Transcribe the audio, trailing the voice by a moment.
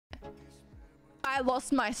I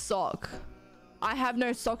lost my sock. I have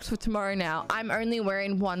no socks for tomorrow now. I'm only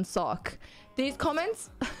wearing one sock. These comments.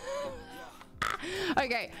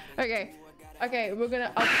 Okay, we're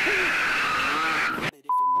gonna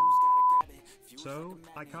So,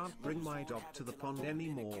 I can't bring my dog to the pond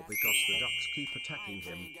anymore because the ducks keep attacking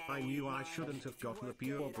him. I knew I shouldn't have gotten a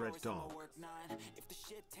purebred dog.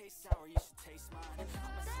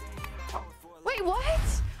 Wait, what?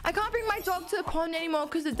 I can't bring my dog to the pond anymore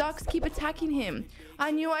because the ducks keep attacking him. I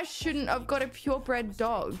knew I shouldn't have got a purebred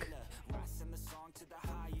dog.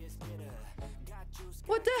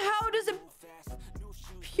 What the hell does a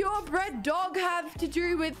purebred dog have to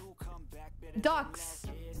do with ducks?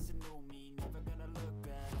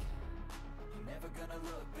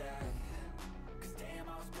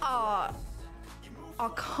 Oh,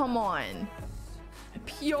 come on.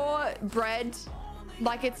 Purebred,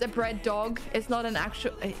 like it's a bred dog. It's not an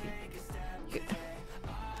actual...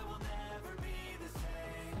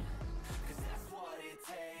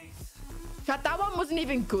 That one wasn't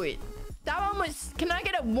even good. That one was... Can I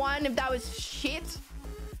get a 1 if that was shit?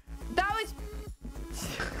 That was...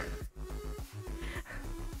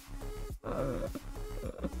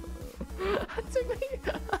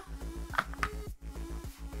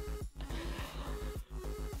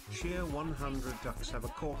 Sheer 100 ducks have a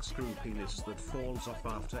corkscrew penis that falls off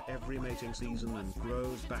after every mating season and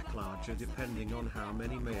grows back larger depending on how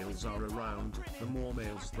many males are around. The more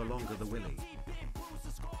males, the longer the willy.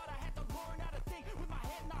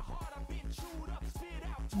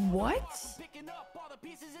 What?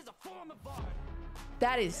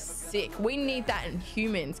 That is sick. We need that in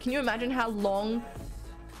humans. Can you imagine how long?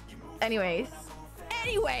 Anyways,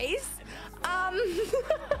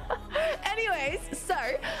 so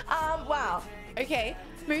wow. Okay,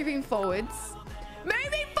 moving forwards.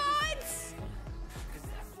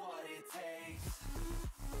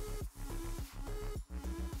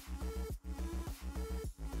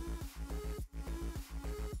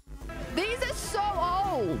 These are so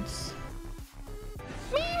old.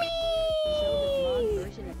 Mimi.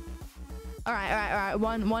 All right.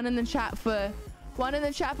 One in the chat for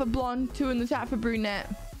blonde, 2 in the chat for brunette.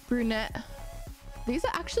 These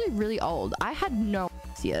are actually really old. I had no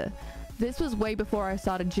idea. This was way before I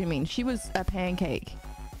started gymming. She was a pancake.